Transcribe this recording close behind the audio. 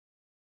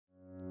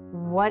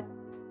what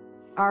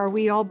are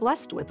we all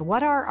blessed with?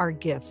 What are our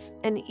gifts?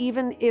 And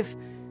even if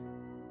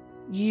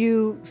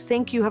you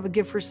think you have a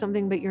gift for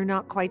something, but you're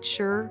not quite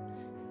sure,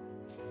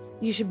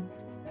 you should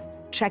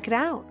check it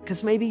out,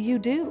 because maybe you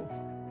do.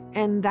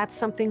 And that's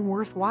something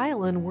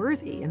worthwhile and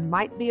worthy and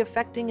might be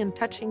affecting and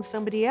touching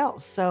somebody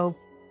else. So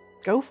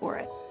go for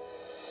it.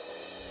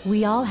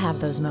 We all have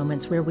those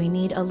moments where we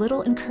need a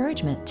little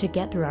encouragement to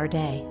get through our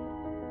day.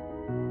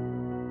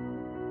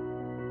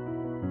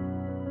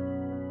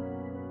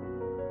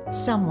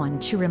 Someone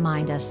to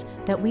remind us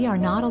that we are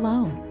not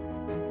alone.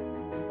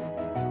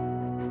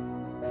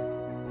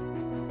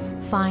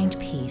 Find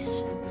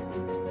peace.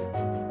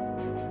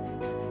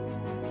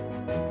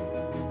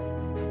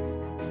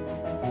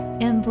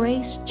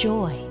 Embrace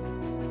joy.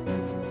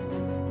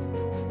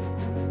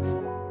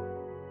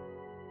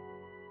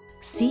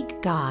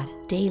 Seek God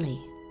daily.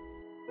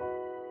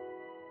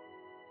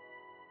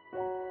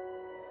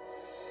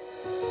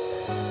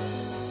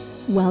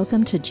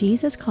 Welcome to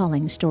Jesus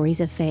Calling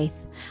Stories of Faith.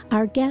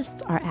 Our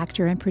guests are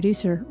actor and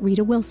producer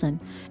Rita Wilson,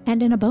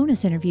 and in a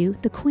bonus interview,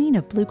 the queen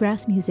of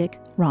bluegrass music,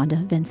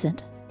 Rhonda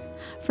Vincent.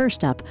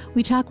 First up,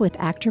 we talk with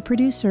actor,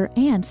 producer,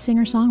 and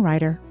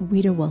singer-songwriter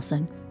Rita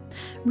Wilson.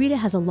 Rita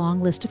has a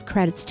long list of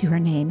credits to her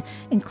name,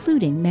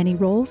 including many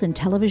roles in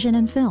television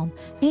and film,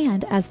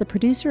 and as the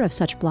producer of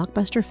such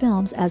blockbuster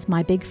films as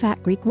My Big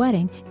Fat Greek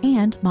Wedding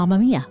and Mamma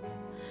Mia.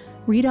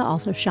 Rita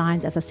also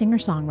shines as a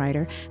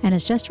singer-songwriter and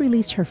has just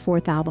released her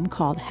 4th album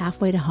called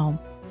Halfway to Home.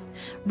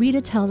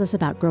 Rita tells us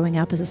about growing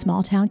up as a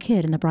small-town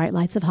kid in the bright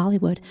lights of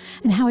Hollywood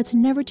and how it's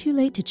never too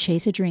late to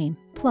chase a dream,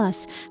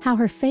 plus how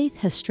her faith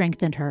has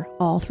strengthened her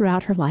all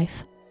throughout her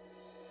life.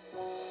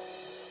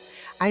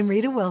 I'm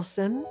Rita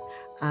Wilson.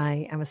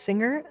 I am a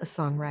singer, a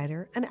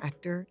songwriter, an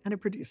actor, and a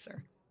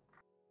producer.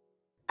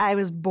 I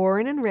was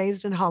born and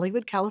raised in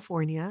Hollywood,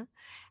 California,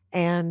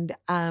 and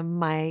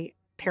my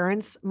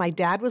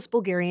dad was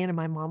Bulgarian and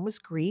my mom was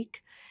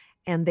Greek,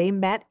 and they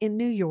met in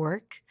New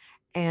York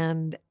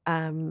and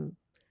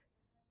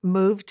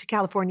moved to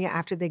California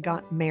after they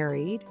got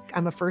married.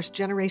 I'm a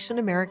first-generation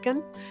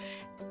American,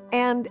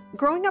 and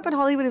growing up in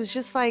Hollywood, it was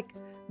just like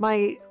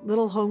my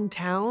little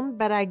hometown,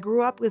 but I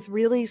grew up with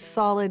really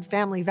solid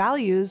family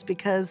values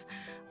because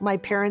my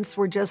parents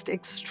were just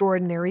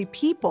extraordinary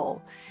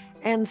people.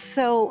 And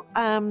so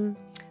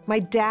my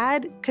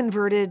dad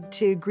converted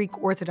to Greek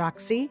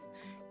Orthodoxy,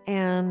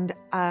 and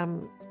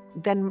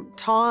then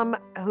Tom,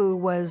 who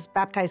was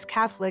baptized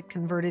Catholic,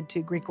 converted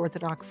to Greek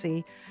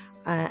Orthodoxy,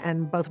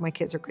 and both of my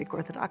kids are Greek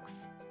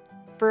Orthodox.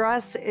 For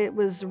us, it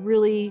was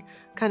really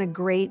kind of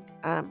great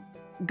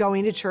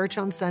going to church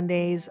on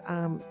Sundays.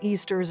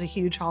 Easter is a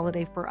huge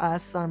holiday for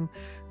us,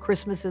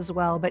 Christmas as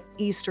well, but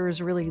Easter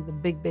is really the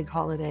big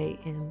holiday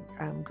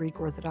in Greek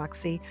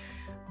Orthodoxy.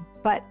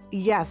 But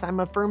yes, I'm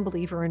a firm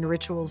believer in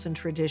rituals and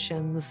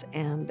traditions,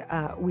 and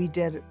we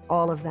did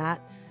all of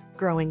that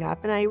growing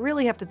up. And I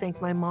really have to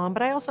thank my mom,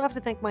 but I also have to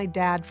thank my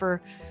dad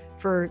for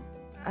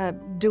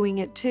doing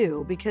it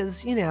too,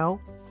 because, you know,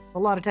 a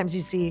lot of times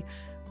you see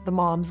the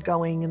moms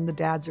going and the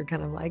dads are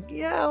kind of like,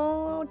 yeah,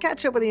 I'll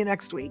catch up with you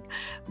next week.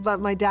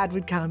 But my dad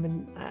would come,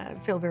 and I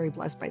feel very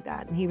blessed by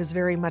that. And he was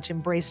very much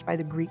embraced by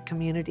the Greek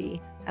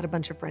community, had a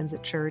bunch of friends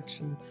at church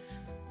and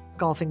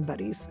golfing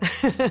buddies.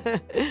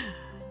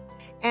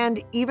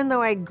 And even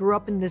though I grew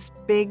up in this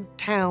big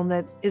town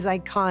that is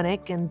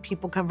iconic and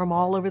people come from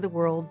all over the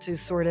world to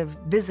sort of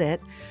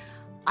visit,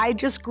 I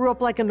just grew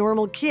up like a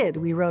normal kid.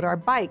 We rode our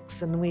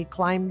bikes and we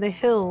climbed the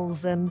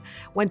hills and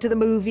went to the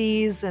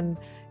movies, and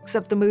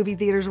except the movie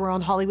theaters were on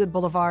Hollywood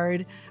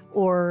Boulevard,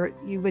 or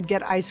you would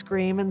get ice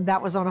cream and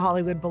that was on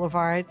Hollywood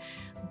Boulevard.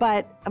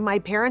 But my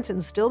parents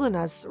instilled in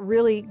us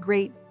really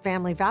great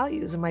family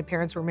values, and my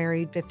parents were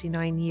married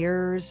 59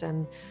 years.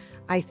 And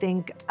I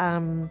think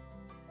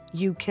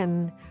you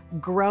can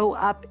grow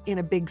up in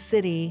a big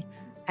city,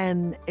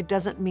 and it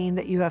doesn't mean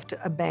that you have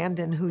to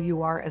abandon who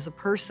you are as a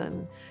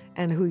person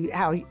and who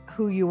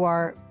you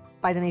are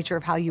by the nature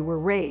of how you were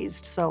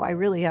raised. So I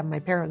really have my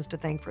parents to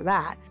thank for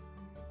that.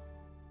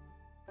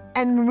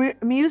 And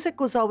music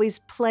was always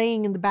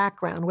playing in the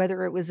background,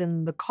 whether it was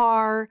in the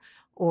car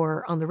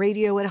or on the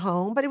radio at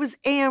home, but it was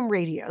AM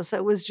radio, so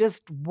it was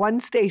just one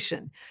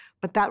station.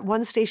 But that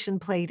one station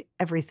played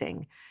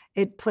everything.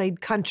 It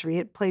played country,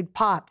 it played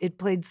pop, it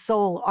played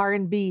soul,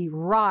 R&B,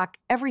 rock,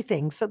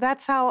 everything. So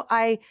that's how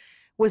I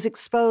was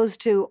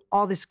exposed to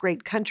all this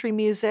great country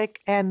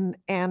music and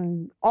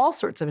all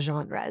sorts of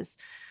genres.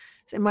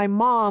 And my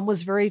mom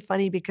was very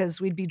funny because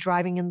we'd be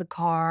driving in the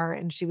car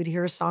and she would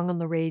hear a song on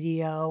the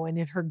radio, and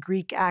in her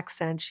Greek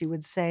accent, she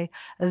would say,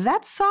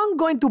 "That song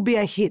going to be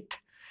a hit."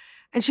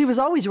 And she was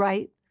always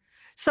right.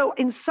 So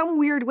in some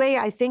weird way,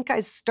 I think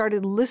I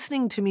started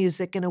listening to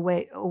music in a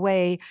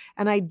way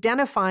and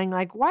identifying,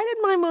 like, why did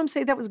my mom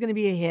say that was going to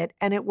be a hit?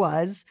 And it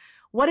was.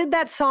 What did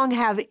that song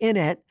have in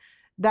it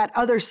that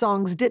other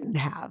songs didn't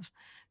have?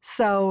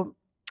 So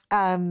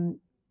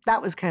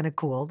that was kind of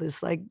cool,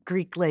 this like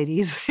Greek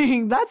lady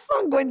saying, that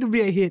song going to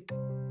be a hit.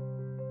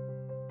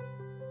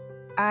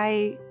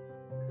 I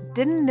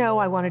didn't know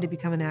I wanted to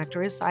become an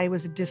actress. I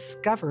was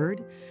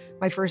discovered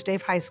my first day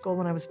of high school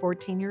when I was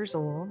 14 years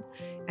old,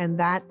 and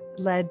that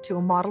led to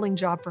a modeling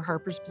job for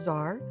Harper's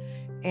Bazaar.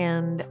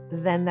 And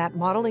then that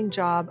modeling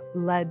job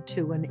led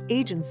to an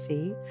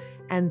agency,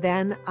 and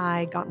then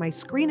I got my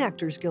Screen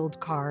Actors Guild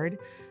card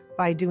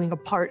by doing a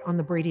part on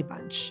the Brady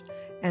Bunch.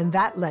 And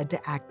that led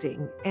to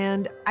acting.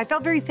 And I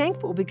felt very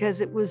thankful because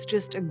it was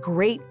just a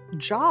great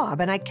job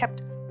and I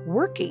kept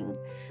working.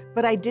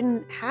 But I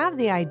didn't have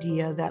the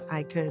idea that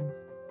I could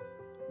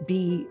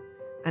be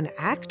an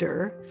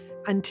actor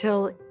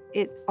until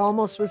it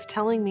almost was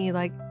telling me,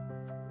 like,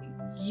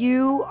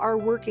 you are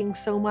working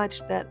so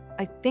much that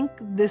I think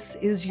this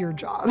is your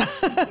job.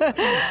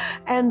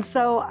 And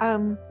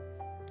so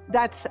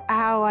that's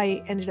how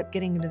I ended up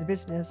getting into the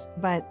business.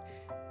 But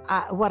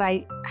what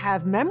I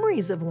have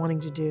memories of wanting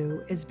to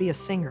do is be a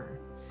singer.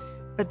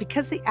 But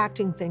because the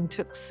acting thing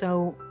took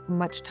so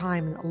much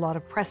time and a lot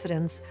of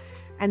precedence,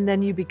 and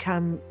then you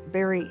become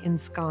very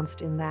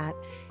ensconced in that,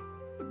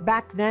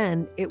 back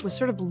then it was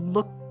sort of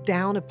looked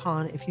down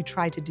upon if you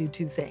tried to do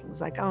two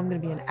things, like, oh, I'm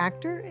going to be an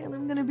actor and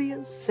I'm going to be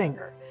a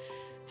singer.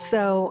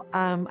 So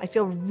I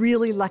feel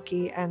really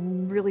lucky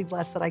and really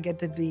blessed that I get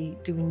to be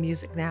doing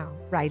music now,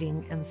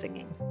 writing and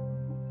singing.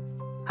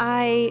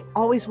 I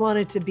always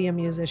wanted to be a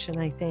musician,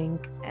 I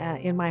think,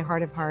 in my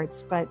heart of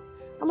hearts, but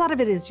a lot of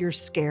it is you're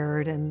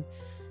scared and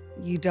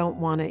you don't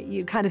want to,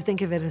 you kind of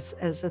think of it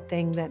as a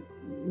thing that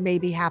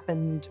maybe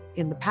happened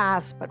in the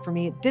past, but for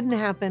me, it didn't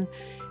happen.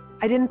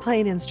 I didn't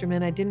play an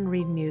instrument. I didn't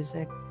read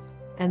music.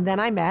 And then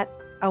I met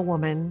a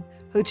woman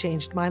who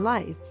changed my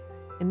life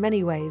in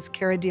many ways,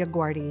 Cara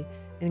Diaguardi,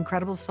 an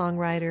incredible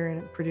songwriter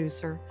and a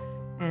producer.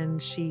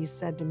 And she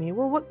said to me,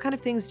 well, what kind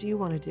of things do you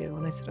want to do?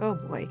 And I said, oh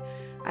boy,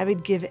 I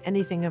would give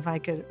anything if I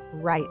could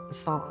write a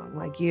song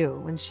like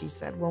you. And she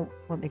said, well,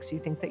 what makes you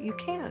think that you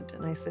can't?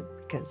 And I said,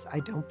 because I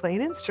don't play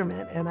an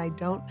instrument and I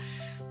don't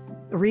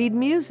read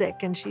music.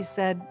 And she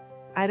said,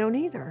 I don't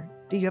either.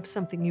 Do you have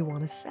something you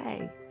want to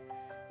say?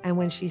 And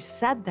when she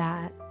said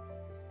that,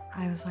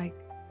 I was like,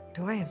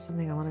 do I have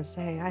something I want to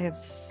say? I have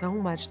so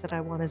much that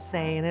I want to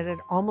say. And it had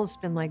almost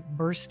been like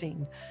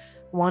bursting,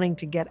 wanting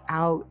to get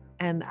out,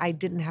 and I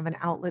didn't have an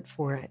outlet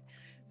for it.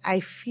 I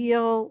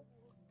feel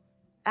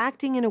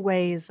acting in a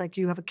way is like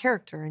you have a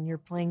character and you're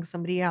playing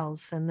somebody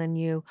else, and then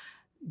you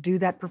do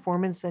that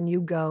performance and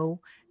you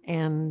go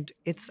and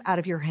it's out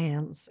of your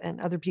hands and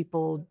other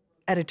people,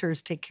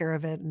 editors take care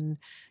of it, and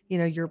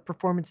your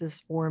performance is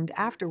formed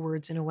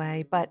afterwards in a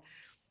way. But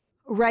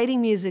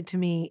writing music to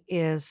me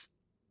is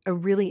a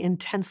really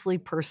intensely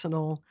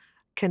personal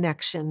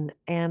connection,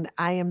 and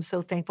I am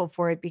so thankful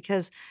for it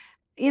because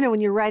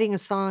when you're writing a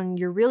song,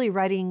 you're really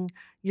writing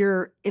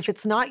if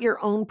it's not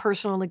your own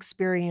personal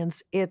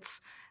experience, it's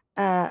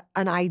an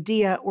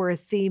idea or a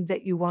theme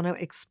that you want to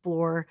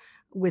explore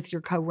with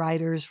your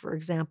co-writers, for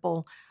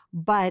example,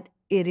 but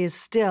it is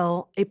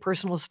still a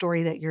personal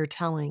story that you're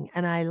telling.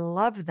 And I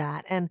love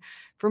that. And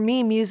for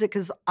me, music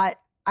is,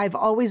 I've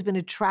always been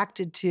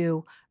attracted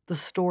to the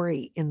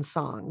story in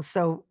songs.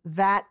 So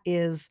that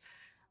is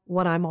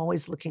what I'm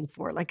always looking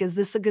for. Like, is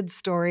this a good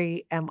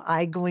story? Am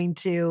I going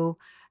to,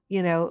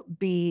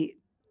 be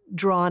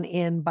drawn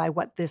in by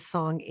what this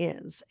song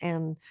is?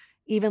 And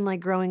even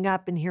like growing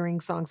up and hearing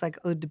songs like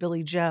Ode to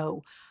Billy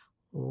Joe,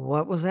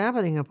 what was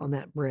happening up on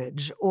that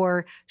bridge?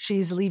 Or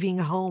She's Leaving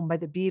Home by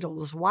the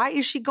Beatles. Why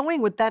is she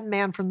going with that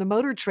man from the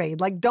motor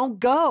trade? Like, don't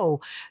go.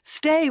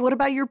 Stay. What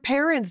about your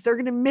parents? They're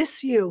going to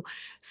miss you.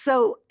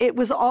 So it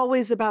was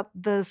always about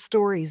the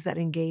stories that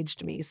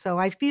engaged me. So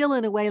I feel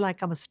in a way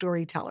like I'm a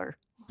storyteller.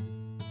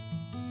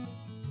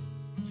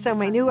 So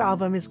my new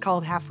album is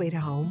called Halfway to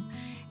Home,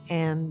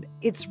 and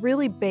it's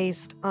really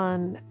based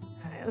on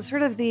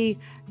sort of the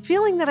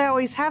feeling that I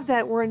always have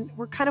that we're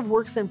kind of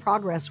works in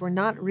progress. We're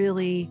not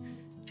really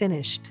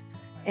finished,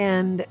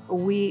 and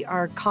we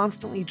are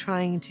constantly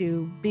trying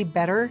to be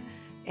better.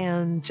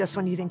 And just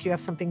when you think you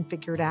have something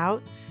figured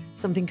out,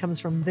 something comes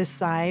from this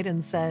side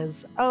and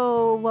says,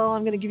 oh, well,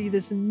 I'm going to give you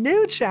this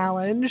new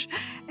challenge,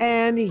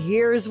 and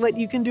here's what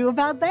you can do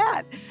about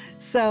that.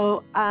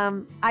 So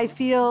I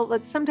feel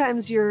that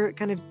sometimes you're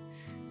kind of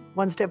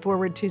one step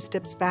forward, two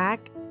steps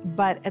back.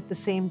 But at the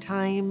same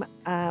time,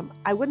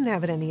 I wouldn't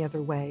have it any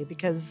other way,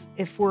 because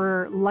if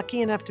we're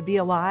lucky enough to be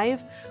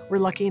alive, we're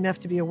lucky enough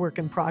to be a work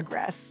in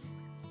progress.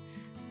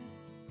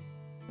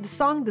 The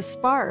song The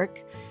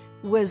Spark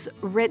was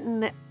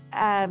written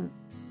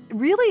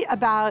really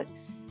about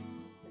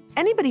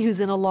anybody who's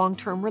in a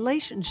long-term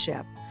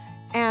relationship.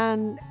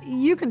 And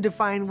you can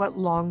define what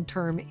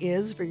long-term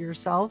is for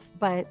yourself,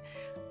 but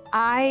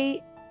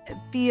I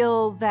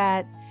feel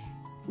that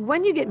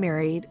when you get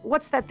married,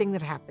 what's that thing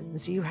that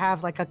happens? You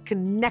have like a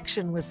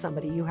connection with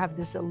somebody. You have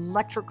this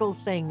electrical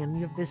thing, and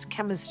you have this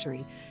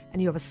chemistry,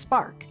 and you have a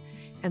spark.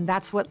 And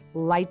that's what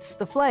lights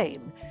the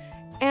flame.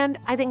 And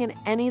I think in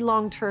any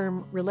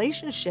long-term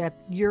relationship,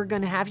 you're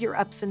going to have your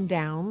ups and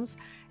downs.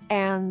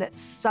 And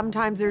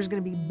sometimes there's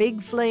going to be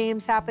big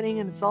flames happening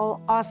and it's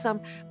all awesome.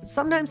 But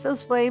sometimes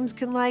those flames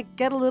can like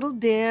get a little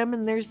dim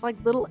and there's like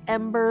little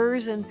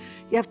embers and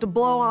you have to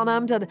blow on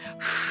them to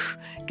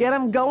get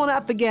them going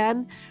up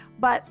again.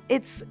 But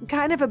it's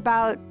kind of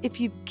about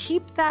if you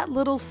keep that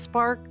little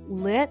spark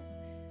lit,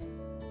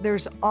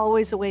 there's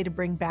always a way to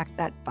bring back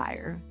that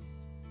fire.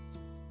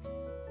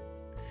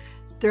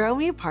 Throw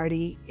Me a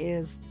Party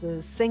is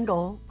the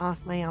single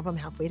off my album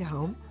Halfway to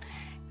Home.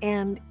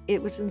 And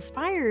it was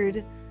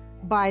inspired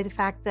by the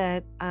fact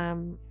that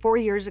 4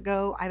 years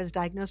ago, I was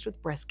diagnosed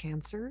with breast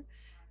cancer,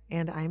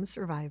 and I'm a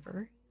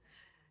survivor.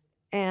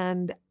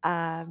 And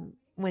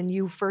when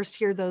you first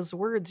hear those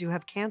words, you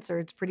have cancer,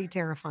 it's pretty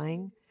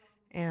terrifying.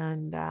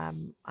 And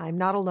I'm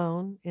not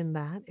alone in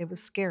that. It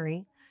was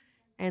scary.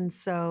 And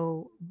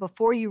so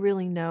before you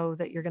really know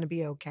that you're going to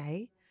be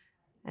okay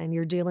and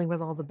you're dealing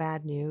with all the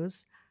bad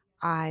news,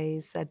 I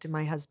said to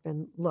my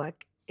husband,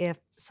 look, if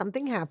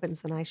something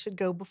happens and I should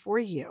go before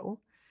you,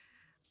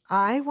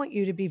 I want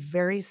you to be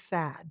very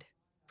sad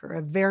for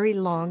a very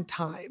long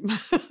time.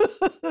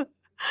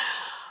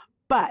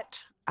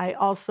 But I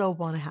also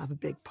want to have a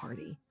big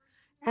party.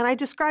 And I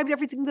described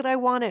everything that I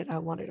wanted. I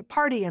wanted a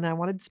party and I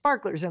wanted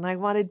sparklers and I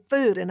wanted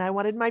food and I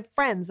wanted my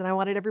friends and I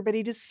wanted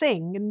everybody to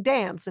sing and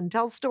dance and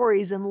tell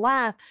stories and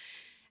laugh.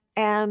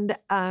 And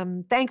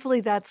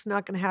thankfully, that's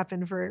not going to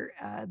happen for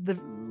the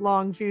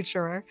long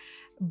future.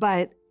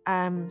 But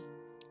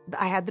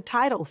I had the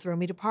title, Throw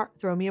Me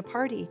a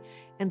Party.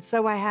 And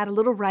so I had a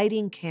little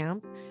writing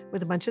camp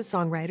with a bunch of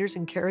songwriters,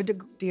 and Cara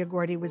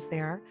Diagordi was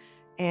there.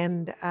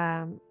 And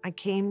I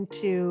came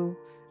to,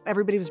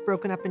 everybody was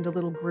broken up into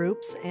little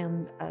groups,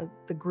 and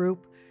the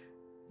group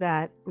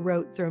that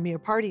wrote Throw Me a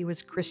Party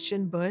was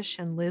Christian Bush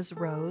and Liz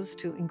Rose,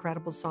 two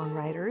incredible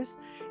songwriters,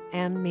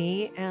 and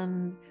me.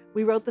 And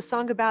we wrote the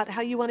song about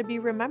how you want to be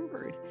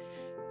remembered.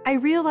 I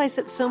realize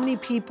that so many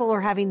people are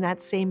having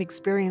that same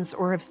experience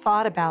or have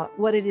thought about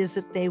what it is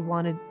that they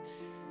want to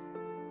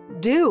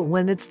do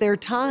when it's their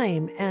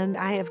time. And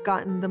I have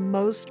gotten the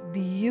most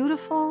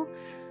beautiful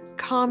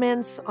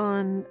comments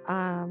on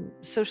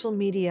social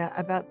media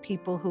about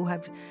people who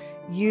have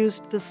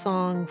used the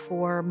song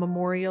for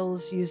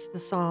memorials, used the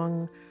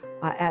song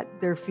at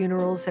their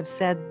funerals, have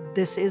said,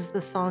 this is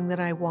the song that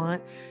I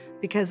want.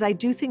 Because I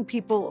do think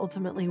people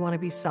ultimately want to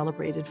be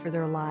celebrated for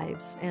their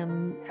lives.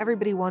 And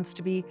everybody wants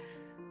to be,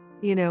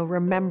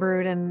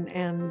 remembered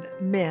and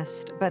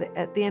missed. But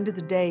at the end of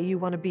the day, you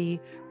want to be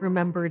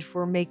remembered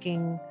for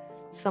making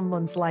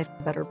someone's life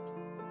better.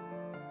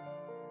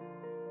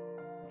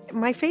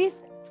 My faith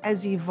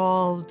has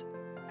evolved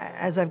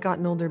as I've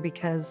gotten older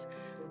because,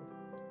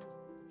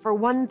 for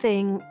one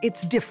thing,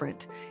 it's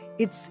different.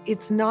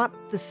 It's not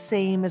the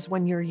same as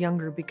when you're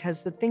younger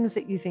because the things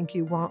that you think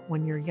you want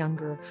when you're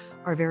younger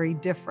are very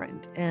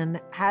different. And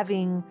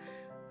having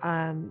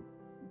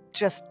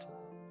just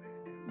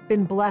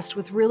been blessed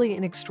with really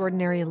an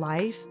extraordinary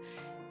life,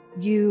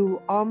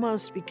 you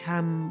almost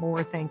become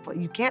more thankful.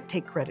 You can't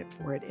take credit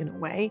for it in a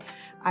way.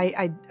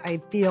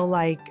 I feel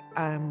like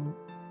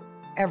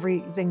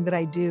everything that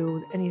I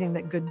do, anything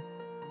that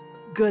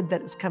good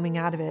that is coming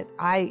out of it,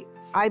 I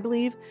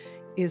believe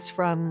is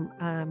from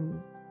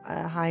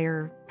a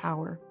higher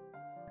power.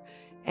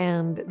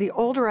 And the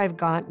older I've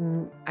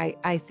gotten,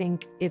 I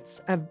think it's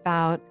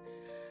about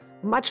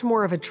much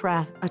more of a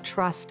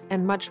trust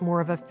and much more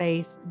of a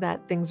faith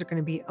that things are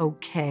going to be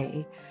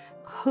okay.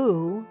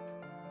 Who,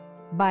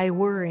 by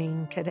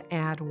worrying, could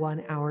add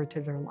 1 hour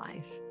to their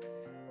life?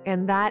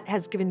 And that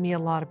has given me a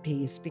lot of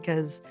peace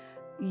because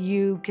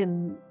you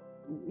can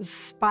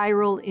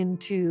spiral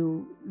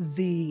into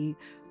the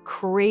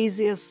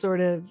craziest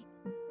sort of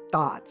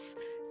thoughts.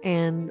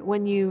 And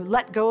when you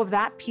let go of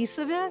that piece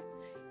of it,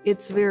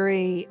 it's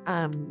very,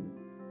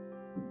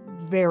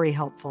 very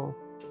helpful.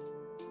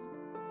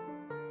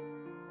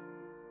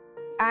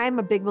 I'm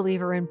a big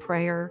believer in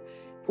prayer.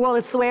 Well,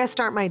 it's the way I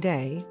start my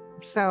day.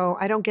 So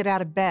I don't get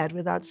out of bed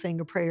without saying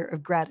a prayer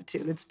of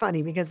gratitude. It's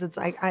funny because it's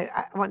like,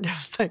 I wonder,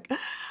 it's like,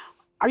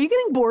 are you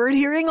getting bored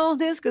hearing all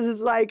this? Because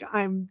it's like,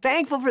 I'm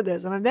thankful for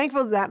this and I'm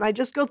thankful for that. And I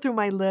just go through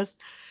my list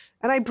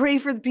and I pray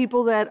for the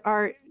people that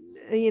are,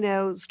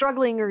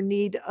 struggling or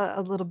need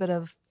a little bit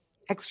of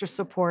extra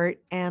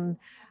support. And,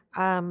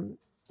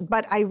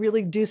 but I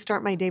really do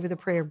start my day with a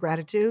prayer of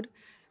gratitude.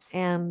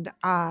 And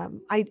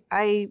I'm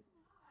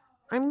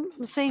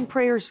saying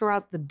prayers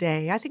throughout the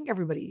day. I think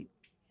everybody,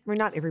 or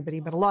not everybody,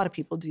 but a lot of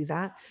people do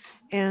that.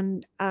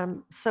 And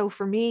so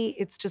for me,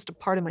 it's just a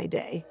part of my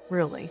day,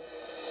 really.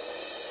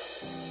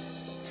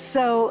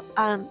 So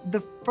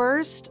the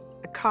first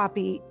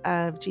copy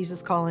of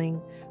Jesus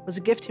Calling was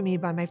a gift to me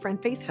by my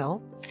friend Faith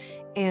Hill.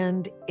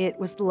 And it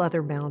was the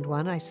leather-bound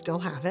one. I still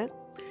have it.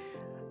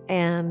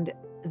 And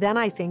then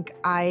I think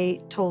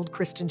I told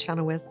Kristen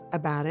Chenoweth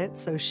about it,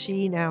 so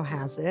she now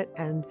has it.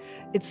 And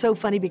it's so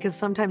funny because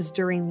sometimes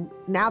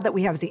now that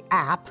we have the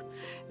app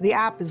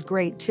is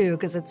great too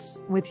because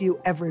it's with you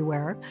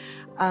everywhere.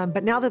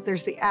 But now that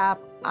there's the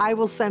app, I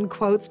will send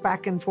quotes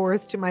back and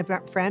forth to my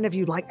friend. Have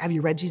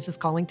you read Jesus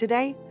Calling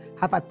today?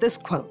 How about this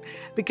quote?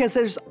 Because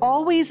there's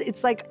always,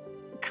 it's like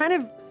kind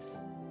of,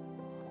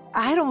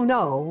 I don't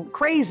know,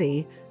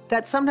 crazy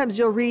that sometimes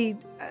you'll read,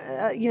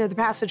 the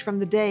passage from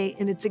the day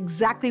and it's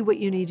exactly what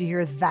you need to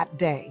hear that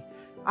day.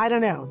 I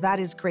don't know. That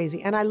is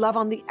crazy. And I love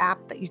on the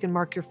app that you can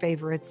mark your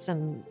favorites,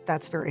 and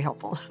that's very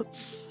helpful.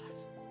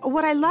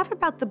 What I love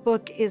about the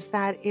book is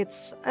that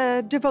it's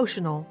a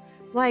devotional.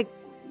 Like,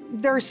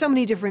 there are so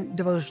many different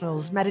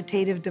devotionals,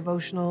 meditative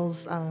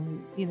devotionals,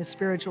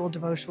 spiritual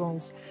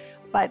devotionals.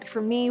 But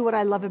for me, what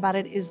I love about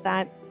it is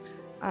that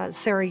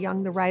Sarah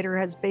Young, the writer,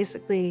 has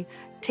basically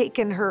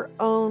taken her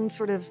own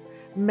sort of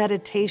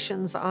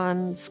meditations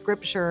on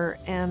scripture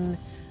and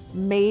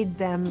made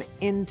them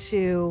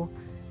into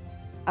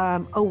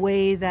a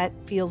way that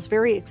feels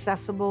very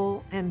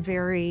accessible and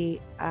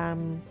very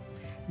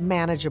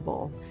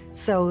manageable,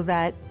 so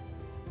that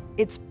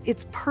it's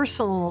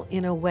personal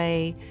in a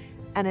way,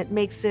 and it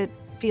makes it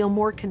feel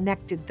more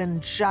connected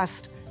than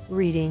just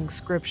reading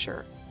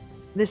scripture.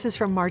 This is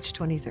from March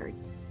 23rd.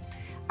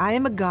 I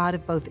am a God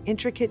of both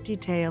intricate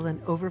detail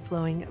and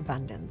overflowing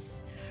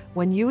abundance.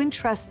 When you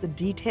entrust the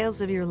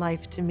details of your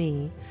life to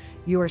me,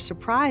 you are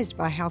surprised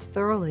by how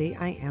thoroughly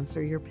I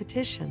answer your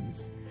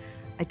petitions.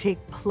 I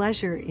take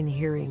pleasure in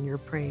hearing your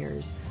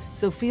prayers,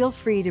 so feel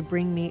free to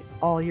bring me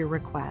all your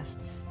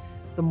requests.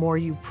 The more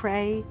you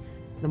pray,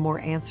 the more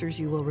answers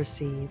you will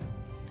receive.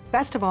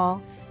 Best of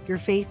all, your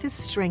faith is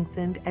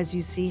strengthened as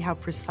you see how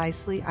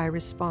precisely I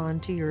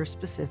respond to your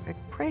specific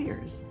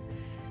prayers.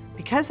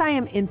 Because I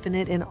am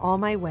infinite in all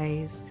my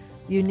ways,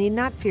 you need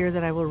not fear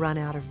that I will run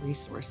out of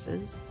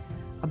resources.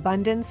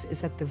 Abundance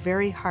is at the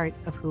very heart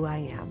of who I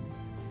am.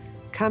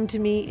 Come to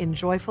me in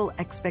joyful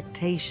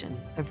expectation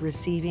of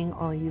receiving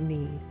all you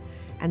need,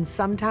 and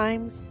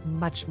sometimes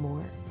much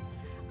more.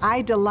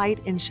 I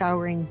delight in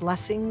showering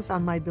blessings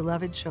on my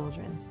beloved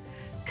children.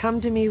 Come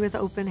to me with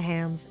open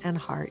hands and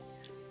heart,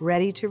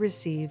 ready to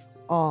receive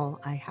all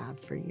I have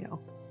for you.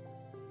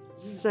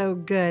 So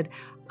good.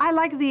 I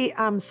like the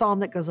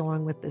psalm that goes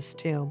along with this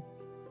too.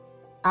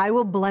 I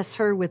will bless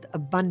her with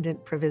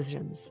abundant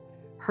provisions.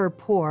 Her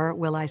poor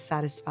will I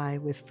satisfy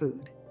with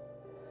food.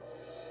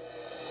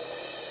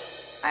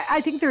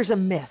 I think there's a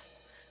myth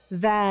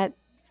that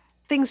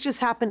things just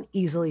happen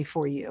easily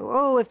for you.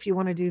 Oh, if you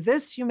want to do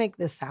this, you make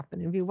this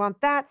happen. If you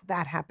want that,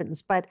 that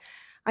happens. But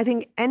I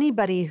think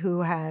anybody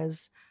who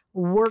has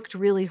worked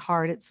really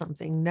hard at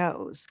something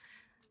knows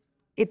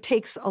it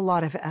takes a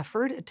lot of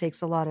effort, it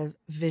takes a lot of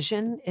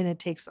vision, and it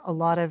takes a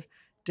lot of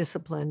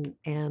discipline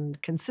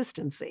and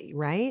consistency,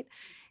 right?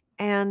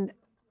 And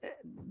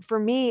for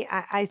me,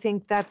 I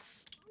think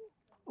that's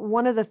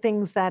one of the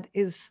things that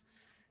is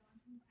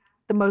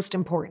the most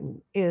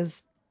important,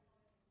 is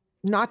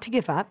not to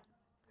give up,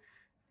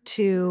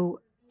 to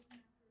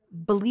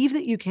believe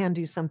that you can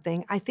do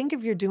something. I think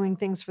if you're doing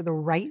things for the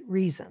right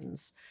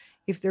reasons,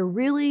 if they're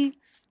really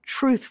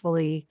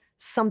truthfully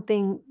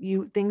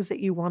things that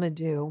you want to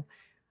do,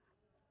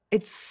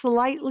 it's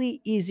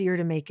slightly easier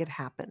to make it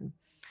happen.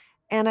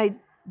 And I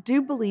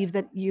do believe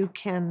that you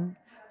can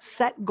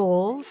set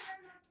goals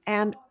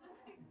and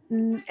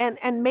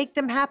make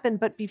them happen.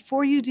 But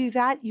before you do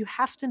that, you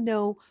have to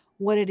know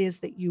what it is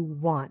that you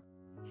want.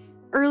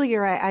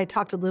 Earlier, I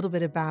talked a little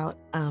bit about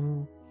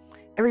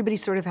everybody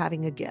sort of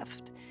having a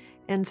gift.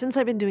 And since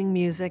I've been doing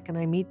music and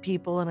I meet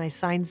people and I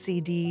sign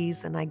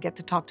CDs and I get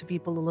to talk to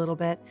people a little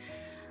bit,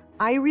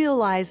 I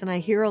realize, and I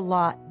hear a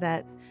lot,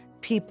 that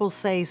people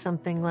say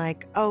something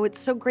like, oh, it's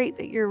so great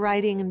that you're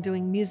writing and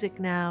doing music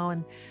now.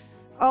 And,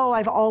 oh,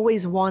 I've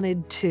always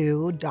wanted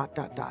to, ...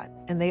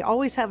 And they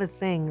always have a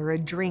thing or a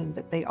dream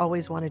that they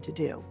always wanted to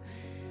do.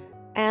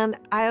 And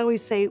I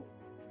always say,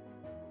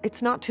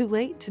 it's not too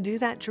late to do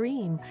that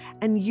dream.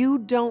 And you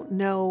don't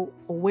know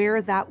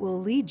where that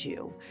will lead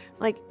you.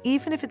 Like,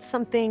 even if it's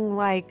something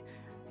like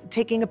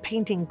taking a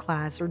painting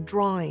class or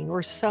drawing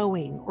or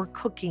sewing or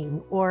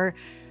cooking or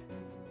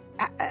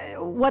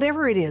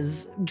whatever it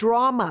is,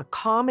 drama,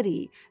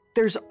 comedy,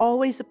 there's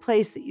always a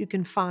place that you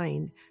can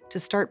find to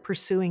start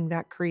pursuing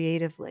that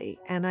creatively.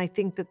 And I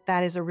think that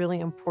that is a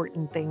really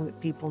important thing that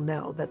people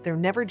know, that they're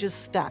never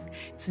just stuck.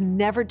 It's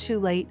never too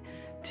late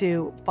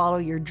to follow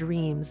your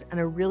dreams. And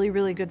a really,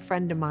 really good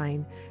friend of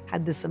mine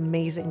had this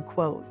amazing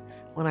quote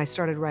when I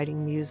started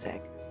writing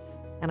music.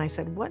 And I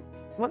said, what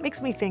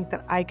makes me think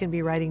that I can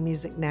be writing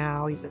music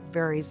now? He's a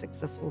very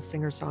successful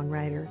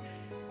singer-songwriter.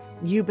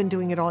 You've been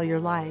doing it all your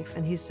life.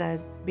 And he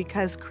said,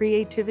 because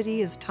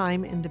creativity is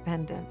time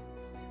independent.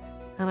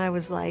 And I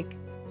was like,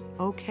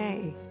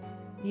 okay,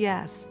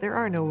 yes, there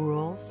are no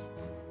rules.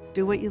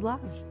 Do what you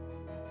love.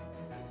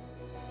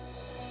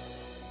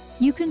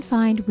 You can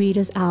find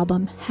Rita's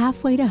album,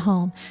 Halfway to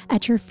Home,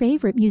 at your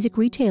favorite music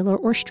retailer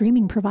or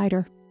streaming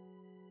provider.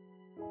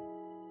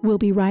 We'll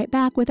be right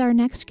back with our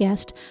next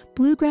guest,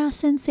 bluegrass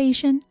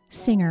sensation,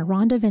 singer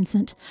Rhonda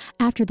Vincent,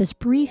 after this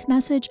brief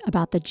message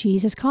about the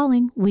Jesus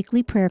Calling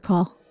weekly prayer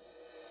call.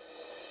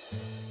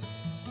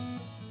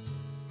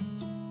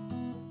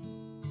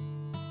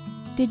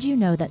 Did you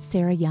know that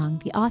Sarah Young,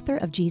 the author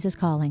of Jesus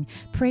Calling,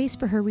 prays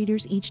for her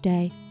readers each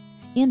day?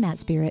 In that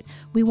spirit,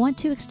 we want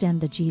to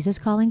extend the Jesus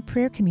Calling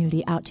prayer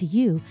community out to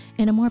you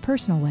in a more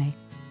personal way.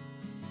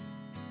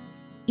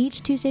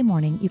 Each Tuesday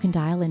morning, you can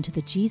dial into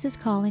the Jesus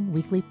Calling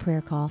weekly prayer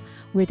call,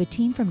 where the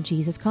team from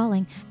Jesus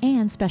Calling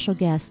and special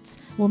guests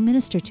will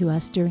minister to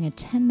us during a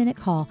 10-minute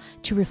call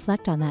to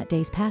reflect on that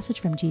day's passage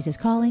from Jesus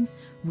Calling,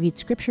 read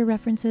scripture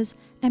references,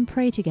 and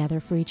pray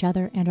together for each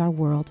other and our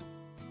world.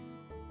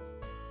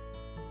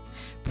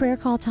 Prayer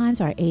call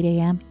times are 8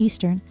 a.m.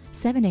 Eastern,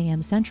 7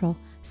 a.m. Central,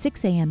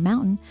 6 a.m.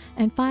 Mountain,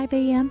 and 5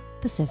 a.m.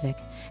 Pacific,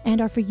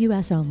 and are for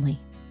U.S. only.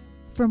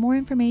 For more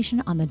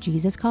information on the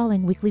Jesus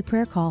Calling weekly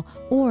prayer call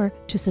or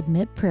to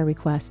submit prayer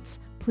requests,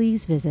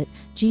 please visit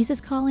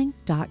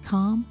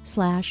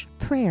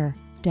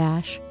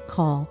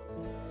jesuscalling.com/prayer-call.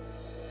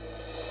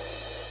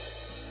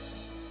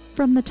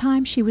 From the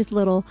time she was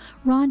little,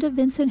 Rhonda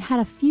Vincent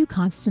had a few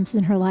constants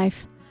in her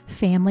life: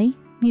 family,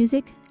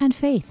 music, and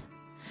faith.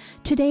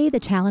 Today, the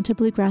talented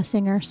bluegrass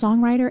singer,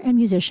 songwriter, and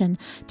musician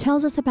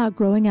tells us about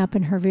growing up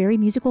in her very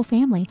musical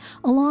family,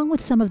 along with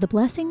some of the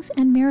blessings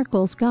and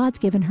miracles God's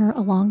given her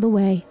along the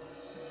way.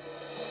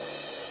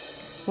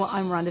 Well,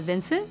 I'm Rhonda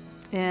Vincent,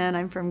 and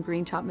I'm from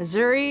Green Top,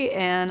 Missouri,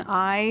 and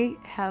I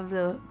have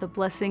the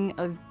blessing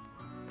of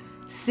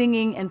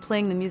singing and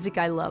playing the music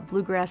I love: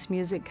 bluegrass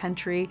music,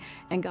 country,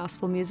 and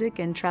gospel music,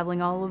 and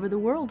traveling all over the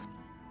world.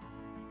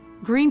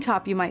 Green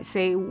Top, you might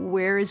say,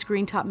 where is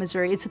Green Top,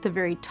 Missouri? It's at the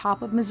very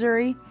top of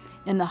Missouri,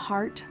 in the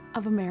heart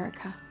of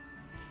America.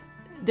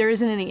 There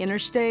isn't any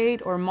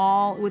interstate or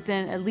mall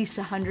within at least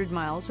 100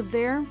 miles of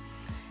there.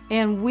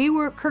 And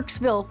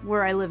Kirksville,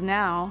 where I live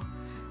now,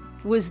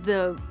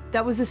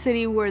 that was the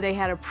city where they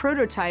had a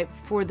prototype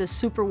for the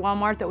super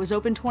Walmart that was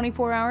open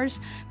 24 hours,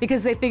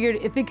 because they figured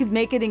if it could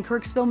make it in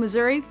Kirksville,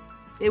 Missouri,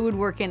 it would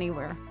work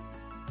anywhere.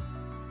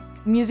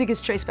 Music is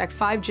traced back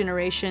 5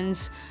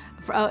 generations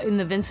in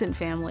the Vincent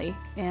family,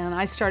 and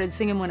I started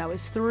singing when I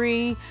was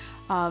 3.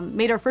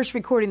 Made our first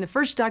recording. The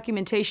first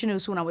documentation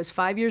was when I was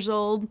 5 years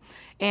old,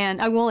 and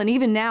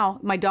even now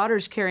my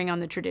daughter's carrying on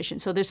the tradition.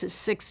 So this is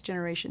 6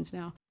 generations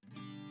now.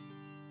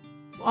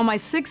 On my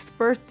 6th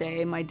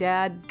birthday, my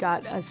dad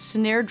got a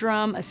snare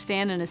drum, a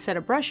stand, and a set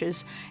of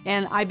brushes,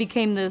 and I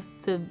became the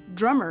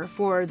drummer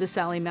for the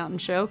Sally Mountain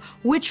Show,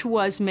 which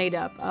was made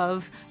up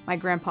of my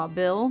grandpa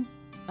Bill,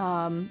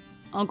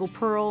 Uncle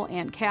Pearl,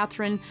 Aunt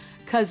Catherine,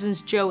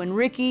 cousins Joe and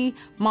Ricky,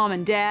 Mom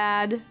and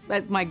Dad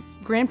at my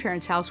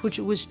grandparents' house, which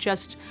was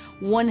just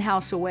one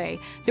house away.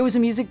 There was a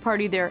music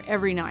party there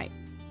every night.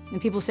 And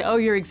people say, "Oh,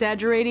 you're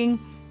exaggerating."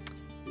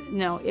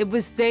 No,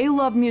 they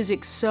loved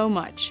music so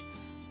much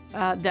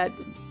that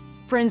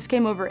friends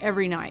came over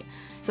every night.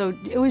 So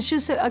it was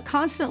just a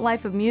constant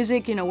life of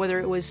music,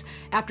 whether it was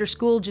after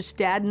school, just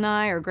Dad and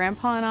I, or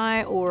Grandpa and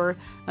I, or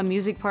a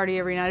music party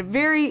every night. A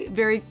very,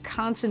 very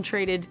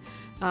concentrated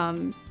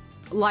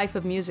life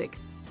of music.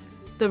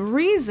 The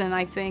reason,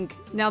 I think,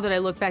 now that I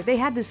look back, they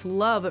had this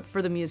love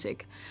for the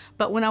music.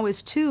 But when I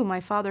was 2, my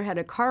father had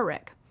a car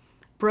wreck,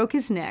 broke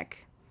his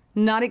neck,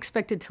 not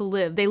expected to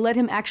live. They let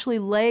him actually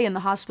lay in the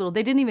hospital.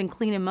 They didn't even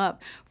clean him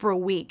up for a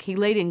week. He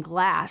laid in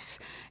glass.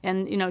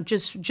 And,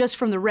 just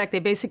from the wreck, they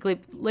basically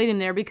laid him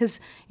there because,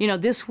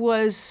 this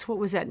was,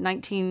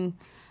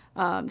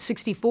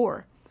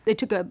 1964. They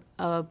took a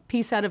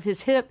piece out of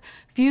his hip,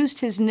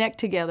 fused his neck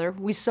together.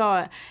 We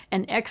saw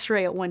an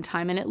x-ray at one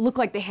time, and it looked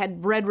like they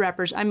had bread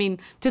wrappers. I mean,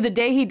 to the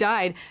day he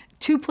died,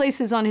 2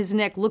 places on his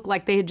neck looked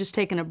like they had just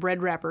taken a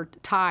bread wrapper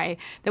tie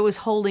that was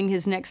holding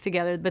his necks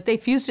together. But they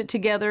fused it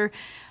together.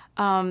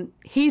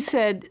 He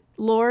said,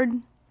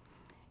 "Lord,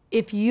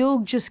 if you'll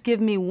just give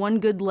me one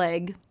good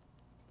leg,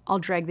 I'll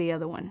drag the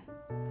other one."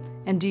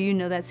 And do you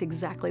know that's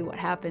exactly what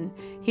happened?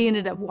 He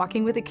ended up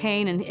walking with a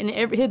cane, and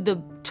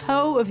the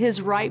toe of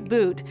his right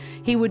boot,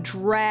 he would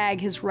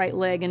drag his right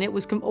leg, and it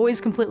was always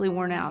completely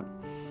worn out.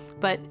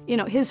 But,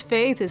 his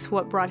faith is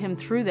what brought him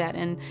through that,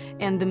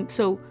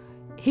 so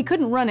he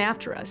couldn't run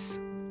after us.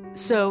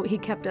 So he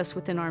kept us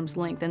within arm's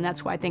length, and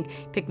that's why I think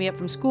he picked me up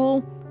from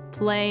school,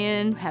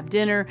 playing, have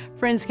dinner,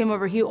 friends came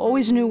over. He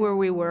always knew where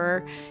we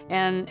were,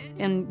 and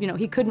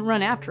he couldn't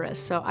run after us.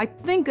 So I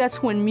think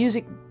that's when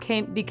music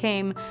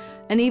became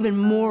an even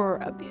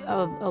more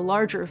of a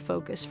larger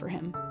focus for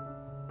him.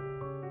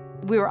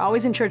 We were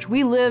always in church.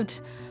 We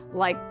lived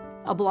like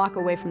a block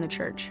away from the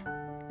church.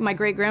 My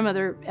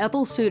great-grandmother,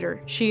 Ethel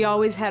Suter, she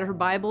always had her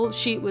Bible.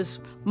 She was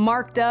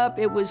marked up,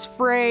 it was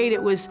frayed,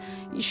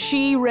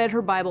 she read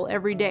her Bible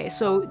every day.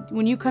 So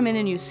when you come in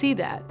and you see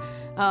that,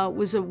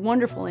 was a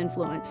wonderful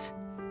influence.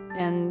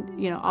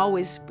 And,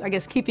 always, I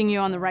guess, keeping you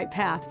on the right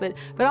path, but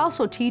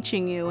also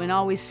teaching you and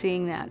always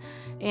seeing that.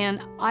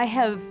 And I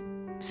have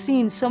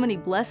seen so many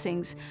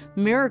blessings,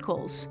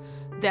 miracles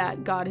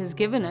that God has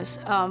given us.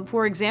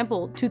 For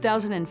example,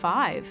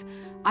 2005,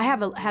 I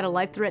had a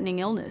life-threatening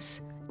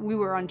illness. We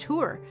were on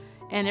tour,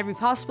 and every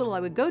hospital I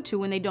would go to,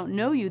 when they don't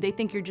know you, they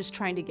think you're just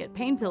trying to get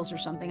pain pills or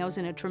something. I was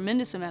in a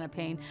tremendous amount of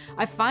pain.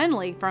 I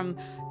finally, from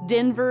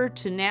Denver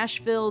to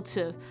Nashville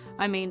to,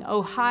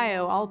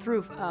 Ohio, all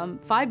through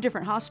 5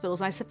 different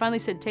hospitals, I finally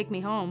said, "Take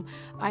me home."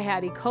 I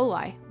had E.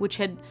 coli, which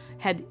had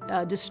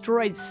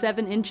destroyed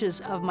 7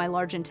 inches of my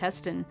large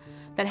intestine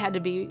that had to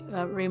be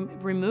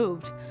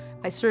removed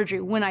by surgery.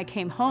 When I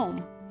came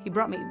home,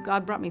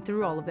 God brought me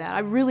through all of that. I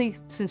really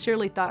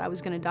sincerely thought I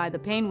was going to die. The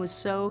pain was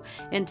so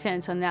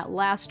intense. On that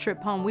last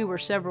trip home, we were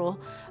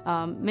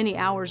many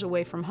hours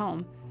away from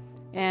home.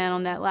 And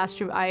on that last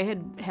trip, I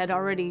had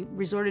already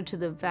resorted to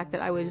the fact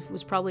that I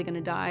was probably going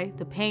to die.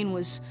 The pain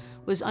was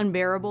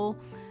unbearable.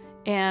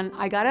 And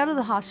I got out of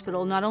the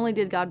hospital. Not only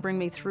did God bring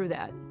me through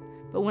that,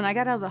 but when I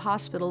got out of the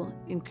hospital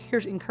in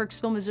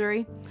Kirksville,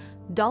 Missouri,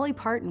 Dolly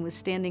Parton was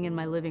standing in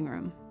my living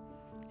room.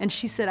 And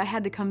she said, I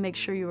had to come make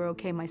sure you were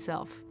okay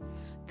myself.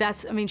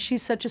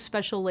 She's such a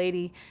special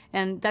lady.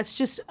 And that's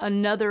just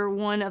another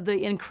one of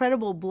the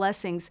incredible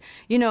blessings.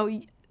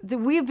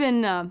 We've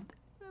been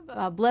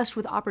blessed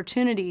with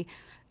opportunity.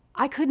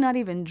 I could not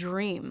even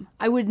dream.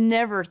 I would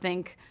never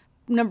think,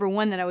 number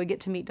one, that I would get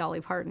to meet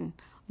Dolly Parton,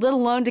 let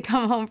alone to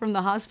come home from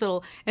the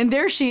hospital. And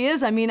there she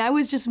is. I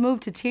was just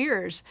moved to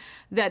tears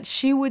that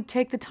she would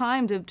take the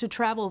time to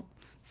travel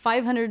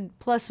 500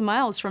 plus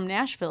miles from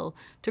Nashville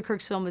to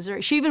Kirksville,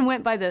 Missouri. She even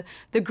went by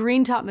the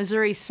Green Top,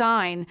 Missouri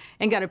sign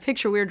and got a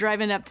picture. We were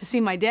driving up to see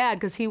my dad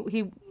because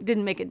he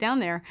didn't make it down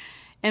there.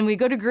 And we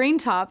go to Green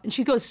Top and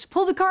she goes,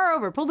 pull the car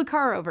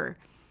over.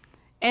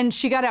 And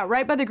she got out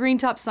right by the Green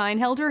Top sign,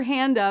 held her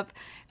hand up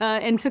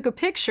and took a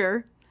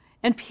picture.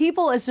 And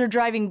people, as they're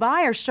driving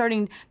by,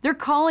 they're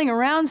calling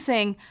around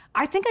saying,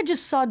 I think I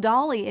just saw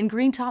Dolly in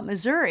Green Top,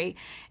 Missouri.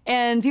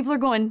 And people are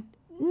going,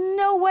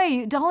 no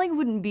way, Dolly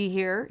wouldn't be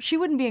here. She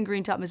wouldn't be in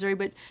Green Top, Missouri,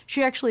 but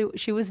she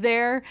was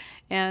there,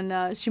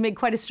 and she made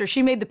quite a stir.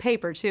 She made the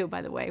paper, too,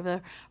 by the way,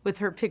 with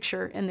her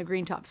picture and the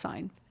Green Top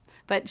sign.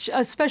 But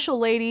a special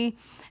lady,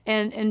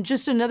 and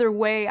just another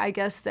way, I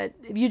guess, that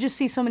you just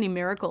see so many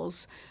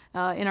miracles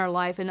in our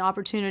life and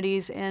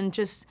opportunities, and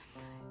just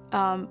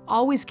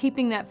always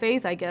keeping that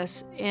faith, I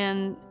guess.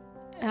 And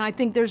I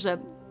think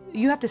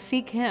you have to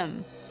seek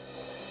Him.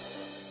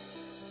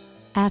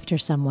 After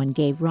someone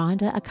gave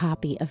Rhonda a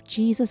copy of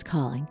Jesus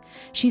Calling,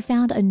 she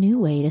found a new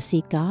way to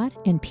seek God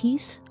in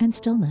peace and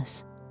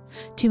stillness.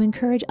 To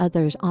encourage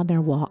others on their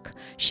walk,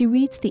 she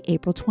reads the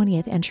April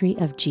 20th entry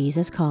of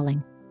Jesus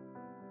Calling.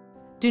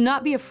 Do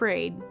not be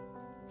afraid,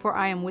 for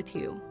I am with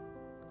you.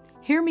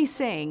 Hear me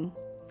saying,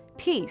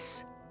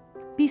 peace,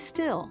 be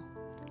still,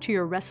 to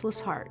your restless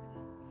heart.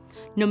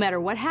 No matter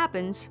what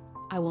happens,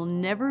 I will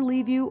never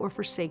leave you or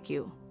forsake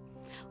you.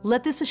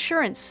 Let this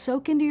assurance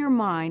soak into your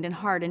mind and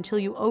heart until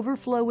you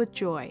overflow with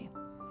joy.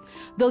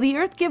 Though the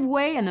earth give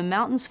way and the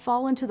mountains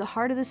fall into the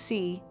heart of the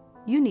sea,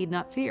 you need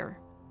not fear.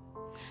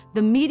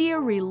 The media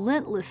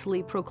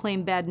relentlessly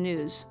proclaim bad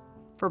news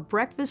for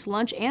breakfast,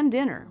 lunch, and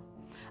dinner.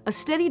 A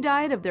steady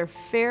diet of their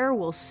fare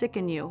will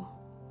sicken you.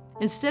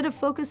 Instead of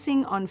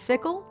focusing on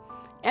fickle,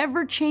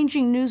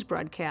 ever-changing news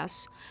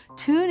broadcasts,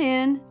 tune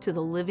in to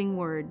the living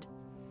Word,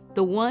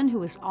 the one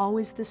who is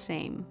always the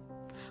same.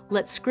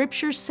 Let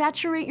Scripture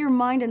saturate your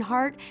mind and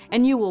heart,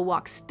 and you will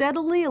walk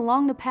steadily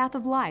along the path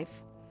of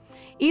life.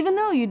 Even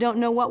though you don't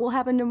know what will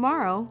happen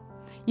tomorrow,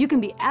 you can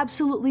be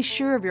absolutely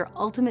sure of your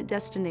ultimate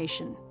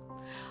destination.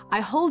 I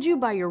hold you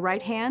by your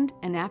right hand,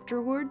 and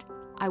afterward,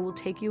 I will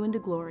take you into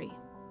glory.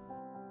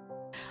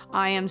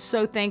 I am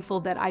so thankful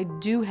that I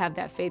do have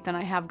that faith, and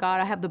I have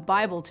God. I have the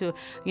Bible to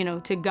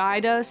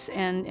guide us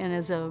and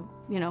as a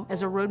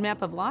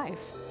roadmap of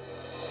life.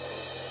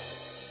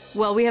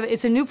 Well,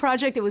 it's a new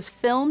project. It was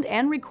filmed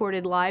and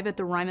recorded live at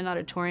the Ryman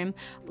Auditorium,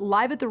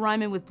 live at the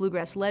Ryman with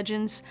Bluegrass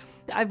Legends.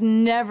 I've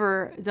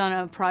never done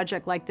a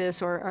project like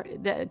this or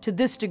to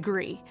this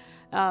degree.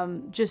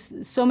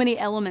 Just so many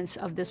elements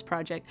of this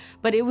project.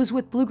 But it was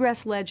with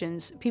Bluegrass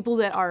Legends, people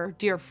that are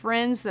dear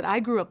friends that I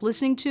grew up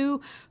listening to,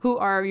 who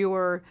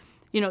are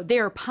they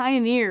are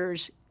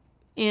pioneers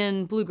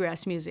in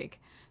bluegrass music.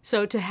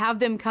 So to have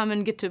them come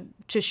and get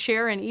to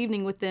share an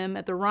evening with them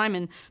at the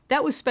Ryman,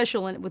 that was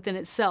special within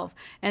itself.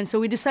 And so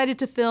we decided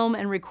to film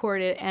and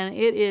record it, and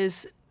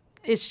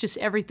it's just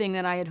everything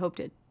that I had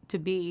hoped it to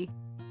be.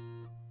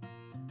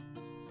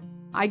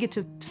 I get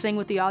to sing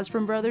with the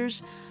Osborne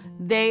Brothers.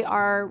 They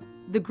are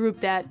the group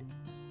that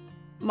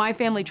my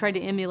family tried to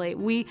emulate.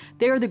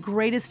 They are the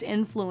greatest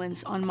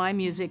influence on my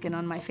music and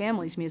on my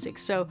family's music.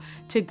 So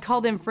to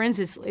call them friends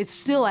it's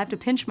still, I have to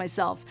pinch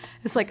myself.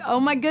 It's like, oh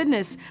my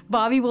goodness,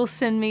 Bobby will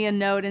send me a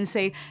note and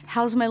say,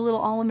 how's my little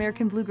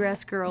all-American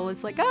bluegrass girl?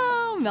 It's like,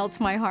 oh, melts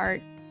my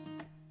heart.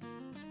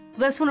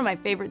 That's one of my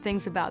favorite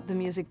things about the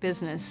music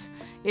business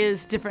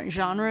is different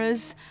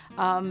genres.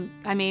 From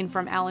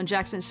Alan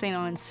Jackson St.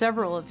 on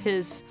several of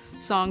his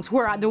songs.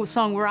 The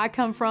song Where I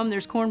Come From,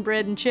 there's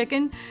Cornbread and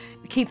Chicken.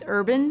 Keith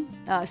Urban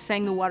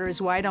sang The Water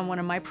is Wide on one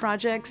of my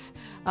projects.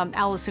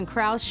 Alison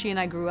Krauss, she and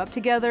I grew up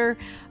together.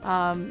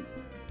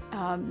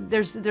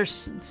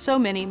 There's so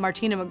many.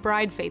 Martina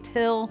McBride, Faith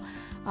Hill.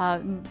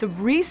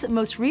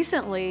 Most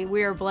recently,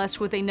 we are blessed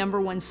with a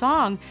 #1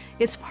 song.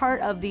 It's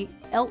part of the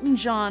Elton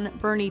John,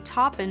 Bernie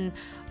Taupin.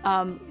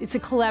 It's a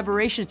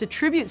collaboration. It's a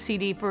tribute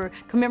CD for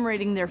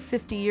commemorating their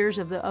 50 years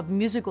of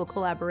musical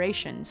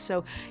collaborations.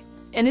 So,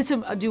 and it's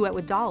a duet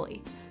with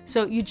Dolly.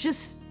 So you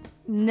just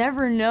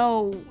never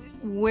know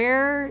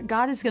where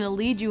God is going to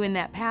lead you in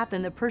that path,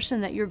 and the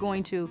person that you're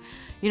going to,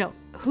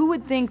 who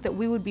would think that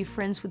we would be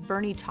friends with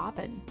Bernie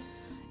Taupin?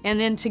 And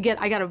then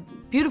I got a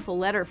beautiful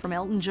letter from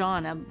Elton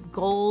John, a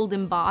gold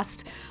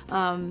embossed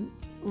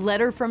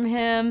letter from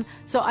him.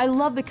 So I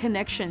love the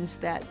connections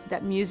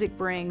that music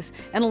brings.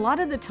 And a lot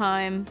of the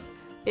time,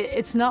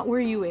 it's not where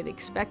you would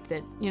expect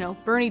it. You know,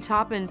 Bernie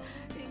Taupin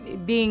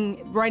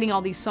writing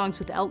all these songs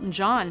with Elton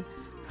John,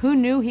 who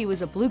knew he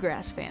was a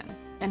bluegrass fan?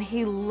 And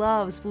he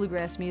loves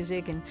bluegrass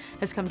music and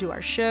has come to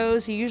our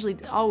shows. He usually,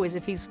 always,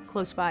 if he's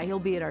close by, he'll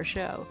be at our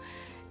show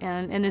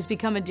and has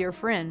become a dear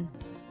friend.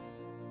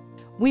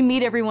 We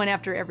meet everyone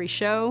after every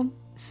show,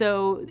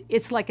 so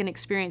it's like an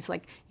experience.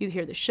 Like, you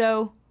hear the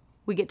show,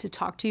 we get to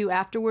talk to you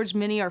afterwards.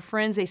 Many are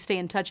friends, they stay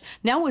in touch.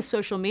 Now with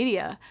social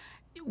media,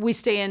 we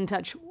stay in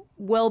touch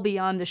well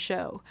beyond the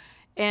show.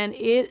 And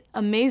it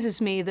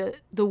amazes me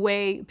the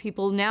way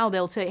people now,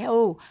 they'll say,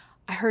 oh,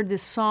 I heard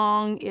this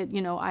song.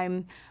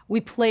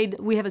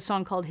 We have a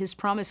song called His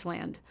Promised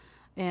Land,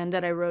 and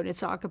that I wrote.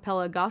 It's an a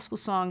cappella gospel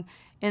song.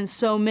 And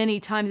so many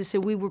times they say,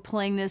 we were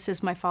playing this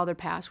as my father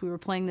passed. We were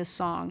playing this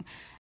song.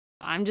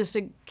 I'm just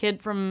a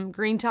kid from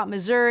Green Top,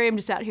 Missouri. I'm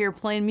just out here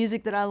playing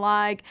music that I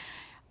like.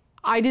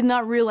 I did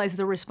not realize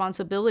the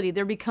responsibility.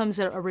 There becomes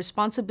a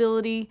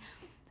responsibility,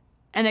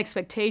 an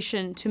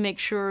expectation to make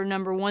sure,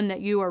 number one,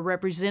 that you are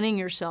representing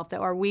yourself.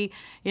 That are we,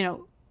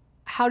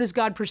 how does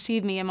God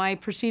perceive me? Am I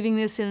perceiving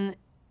this in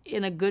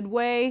a good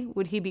way?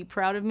 Would he be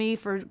proud of me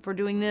for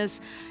doing this?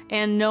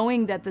 And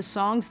knowing that the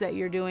songs that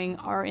you're doing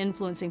are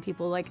influencing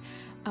people. Like,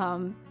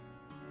 to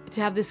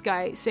have this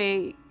guy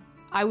say,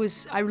 I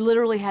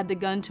literally had the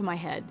gun to my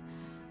head,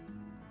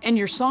 and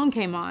your song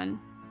came on,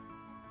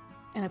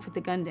 and I put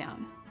the gun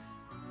down.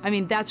 I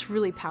mean, that's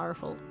really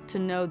powerful to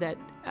know that.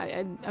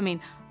 I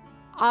mean,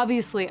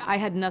 obviously, I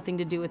had nothing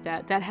to do with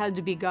that. That had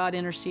to be God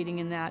interceding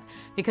in that,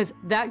 because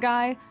that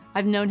guy,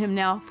 I've known him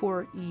now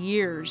for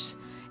years,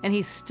 and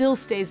he still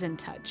stays in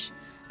touch.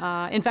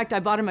 In fact, I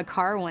bought him a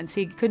car once.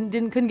 He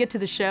couldn't get to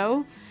the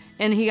show,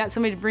 and he got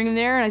somebody to bring him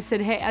there. And I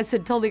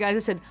said, told the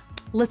guys,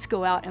 let's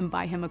go out and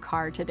buy him a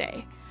car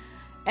today.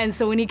 And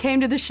so when he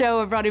came to the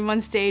show, I brought him on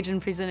stage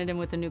and presented him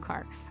with a new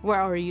car,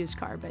 or a used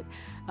car. But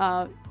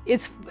I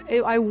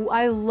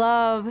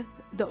love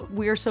that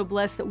we are so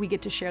blessed that we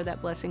get to share that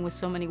blessing with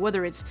so many,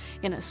 whether it's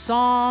in a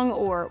song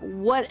or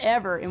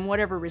whatever, in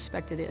whatever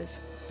respect it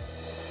is.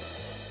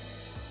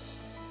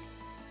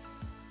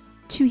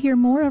 To hear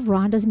more of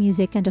Rhonda's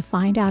music and to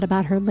find out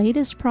about her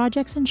latest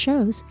projects and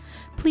shows,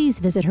 please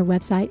visit her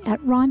website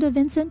at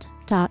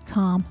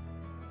rhondavincent.com.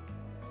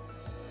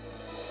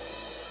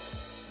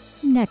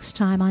 Next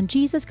time on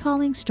Jesus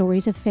Calling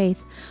Stories of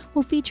Faith,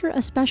 we'll feature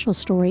a special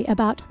story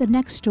about The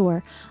Next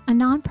Door, a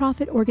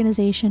nonprofit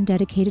organization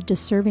dedicated to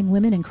serving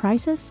women in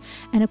crisis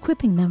and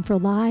equipping them for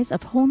lives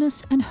of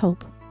wholeness and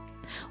hope.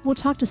 We'll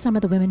talk to some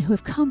of the women who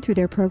have come through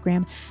their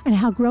program and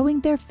how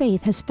growing their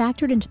faith has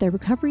factored into their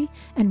recovery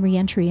and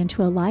reentry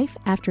into a life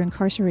after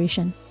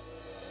incarceration.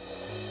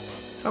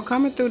 So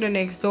coming through The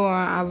Next Door,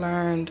 I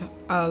learned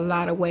a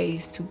lot of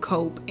ways to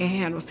cope and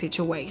handle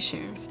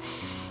situations.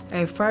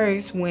 At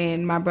first,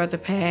 when my brother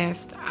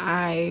passed,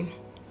 I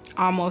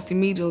almost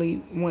immediately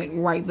went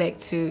right back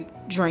to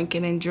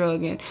drinking and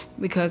drugging,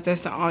 because that's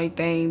the only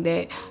thing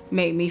that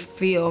made me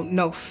feel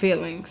no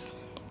feelings.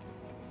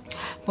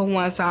 But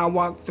once I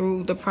walked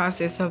through the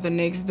process of The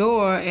Next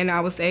Door and I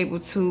was able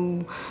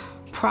to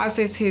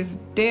process his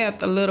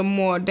death a little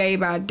more day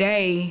by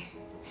day,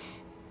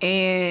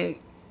 and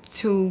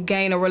to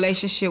gain a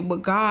relationship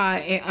with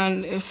God and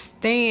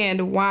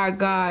understand why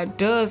God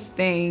does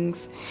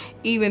things,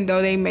 even though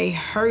they may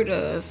hurt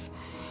us,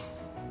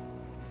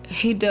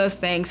 he does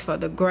things for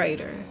the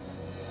greater.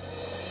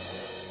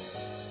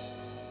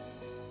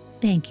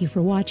 Thank you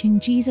for watching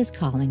Jesus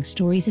Calling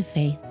Stories of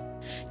Faith.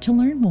 To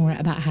learn more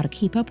about how to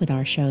keep up with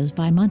our shows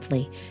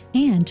bi-monthly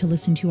and to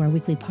listen to our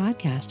weekly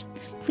podcast,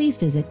 please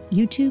visit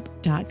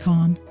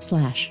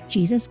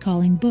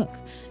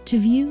youtube.com/JesusCallingBook to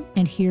view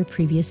and hear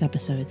previous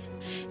episodes,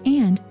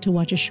 and to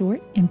watch a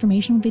short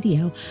informational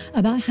video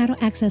about how to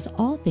access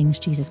all things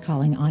Jesus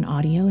Calling on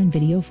audio and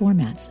video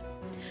formats.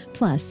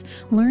 Plus,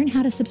 learn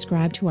how to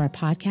subscribe to our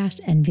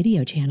podcast and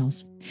video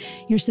channels.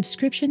 Your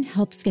subscription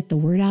helps get the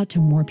word out to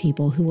more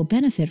people who will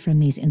benefit from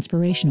these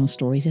inspirational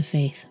stories of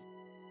faith.